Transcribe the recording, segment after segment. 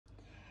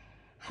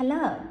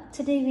Hello,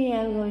 today we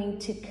are going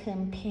to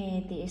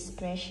compare the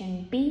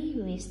expression b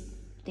with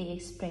the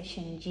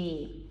expression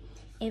g.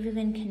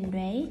 Everyone can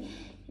write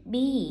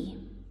b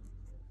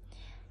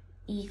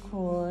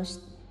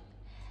equals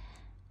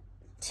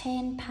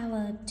 10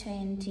 power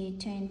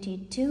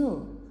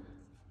 22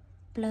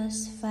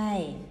 plus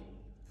 5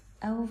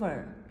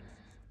 over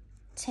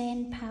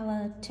 10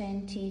 power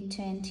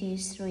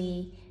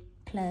 23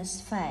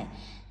 plus 5.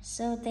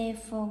 So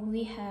therefore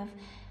we have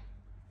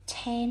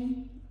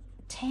 10b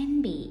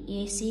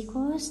is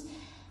equals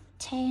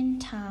 10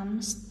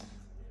 times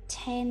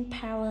 10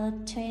 power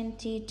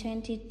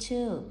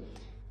 22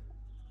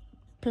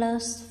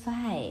 plus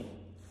 5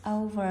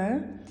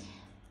 over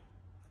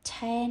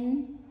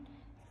 10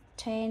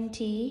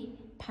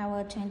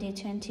 power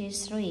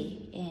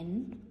 23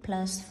 and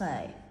plus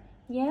 5.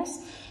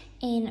 Yes,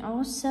 and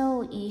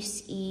also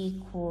is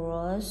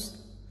equals.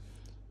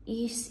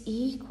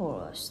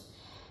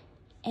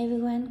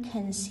 Everyone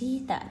can see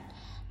that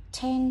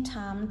 10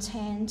 times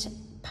 10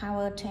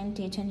 power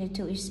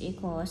 22 is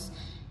equals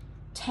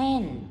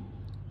 10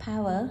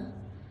 power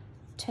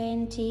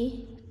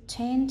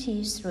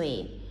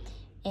 23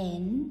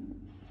 and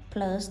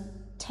plus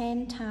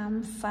 10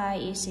 times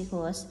 5 is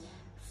equals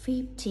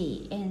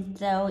 50, and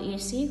so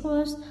is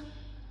equals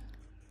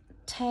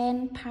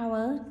 10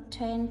 power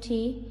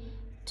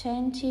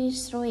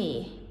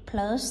 23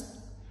 plus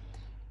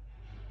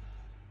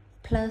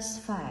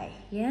 5.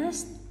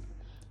 Yes,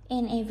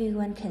 and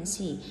everyone can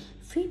see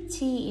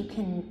 50 you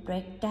can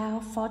break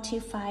down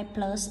 45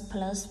 plus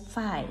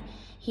 5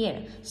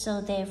 here,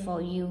 so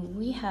therefore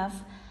we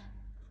have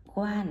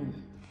 1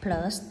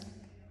 plus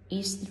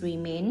is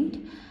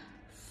remained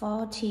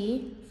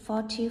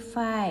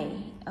 45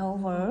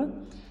 over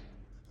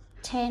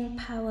 10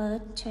 power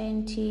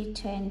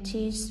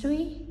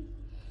 23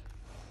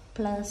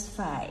 plus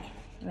 5,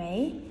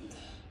 right?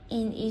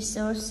 And it's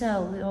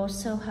also we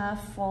also have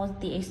for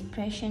the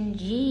expression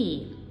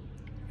g,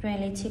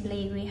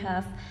 relatively we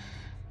have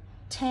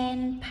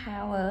 10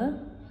 power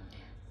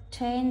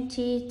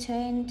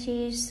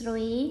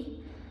 23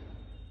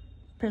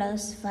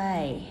 plus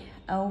 5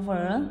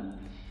 over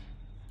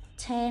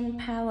 10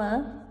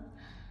 power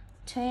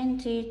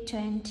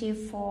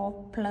 24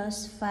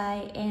 plus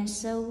 5, and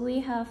so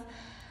we have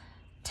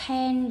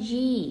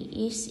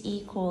 10g is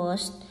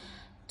equals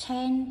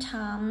 10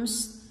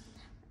 times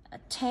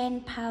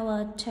 10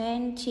 power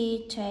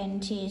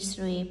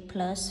 23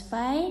 plus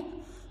 5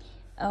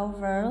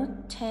 over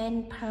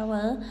 10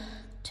 power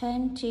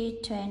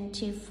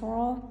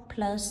 24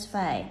 plus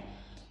 5,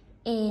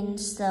 and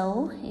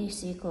so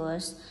is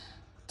equals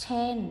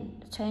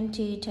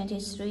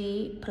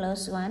 23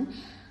 plus 1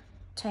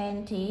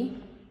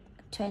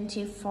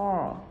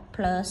 24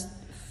 plus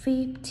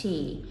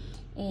 50,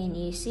 and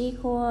is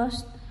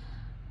equals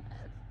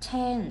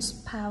 10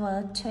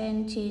 power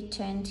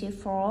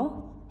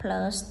 24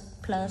 plus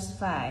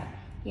 5.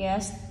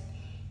 Yes,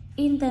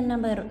 in the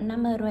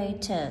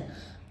numerator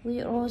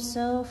we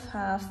also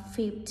have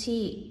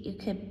 50. You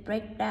can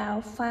break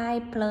down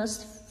 5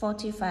 plus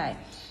 45,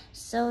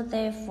 so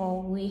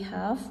therefore we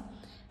have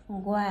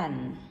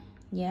 1,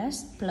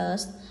 yes,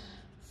 plus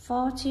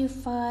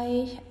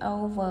 45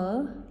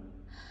 over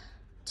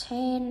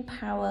 10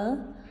 power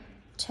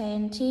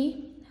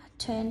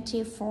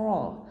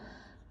 24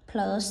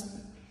 plus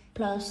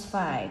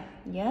 5.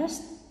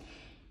 Yes,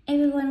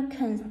 everyone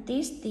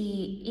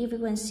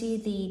see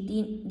the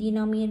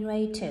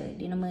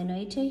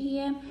denominator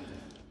here.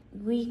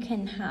 We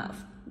can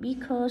have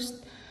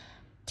because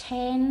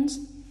 10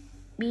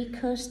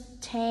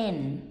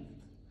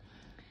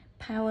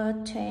 power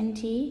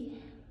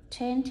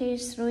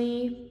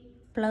 23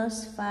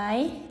 plus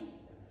 5,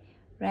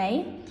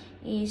 right,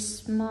 is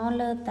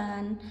smaller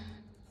than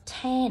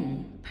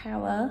 10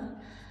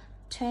 power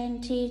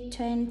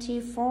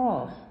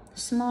 24,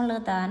 smaller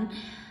than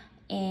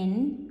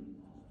n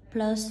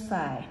plus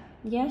 5.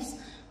 Yes,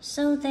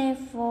 so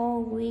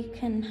therefore we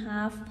can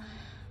have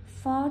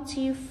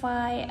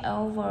 45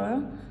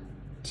 over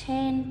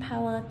 10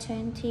 power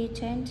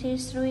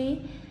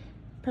 23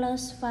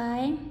 plus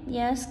 5,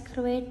 yes,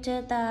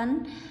 greater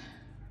than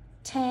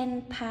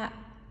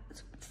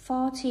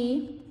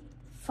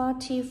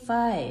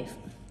 45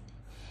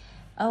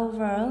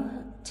 over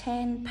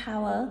 10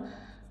 power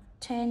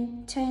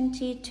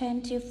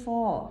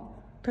 24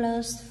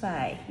 plus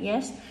 5.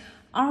 Yes,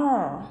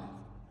 or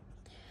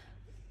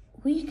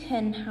we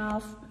can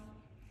have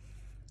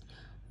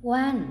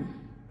 1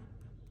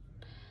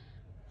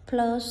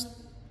 plus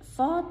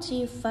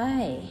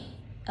 45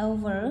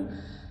 over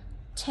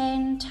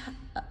 10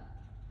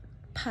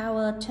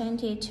 power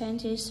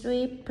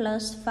 23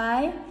 plus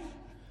 5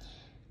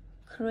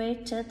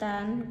 greater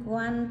than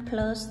 1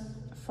 plus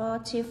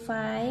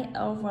 45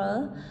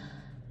 over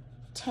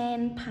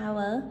 10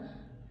 power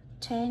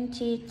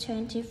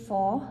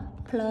 24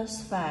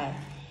 plus 5.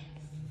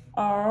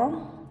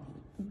 Or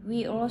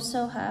we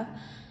also have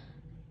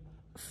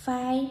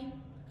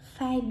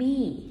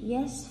 5b.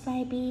 Yes,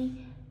 5b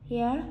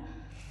here.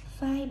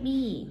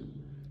 5b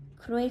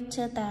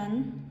greater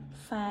than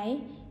 5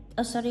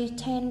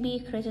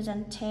 10b greater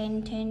than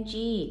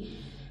 10g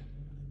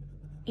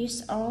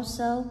is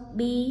also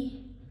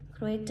b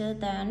greater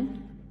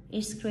than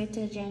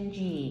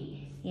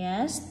g.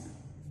 Yes,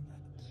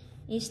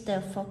 is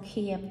the for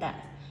key of that.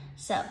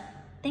 So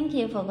thank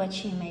you for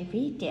watching my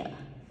video.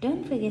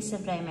 Don't forget to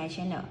subscribe my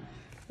channel.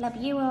 Love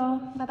you all.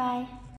 Bye bye.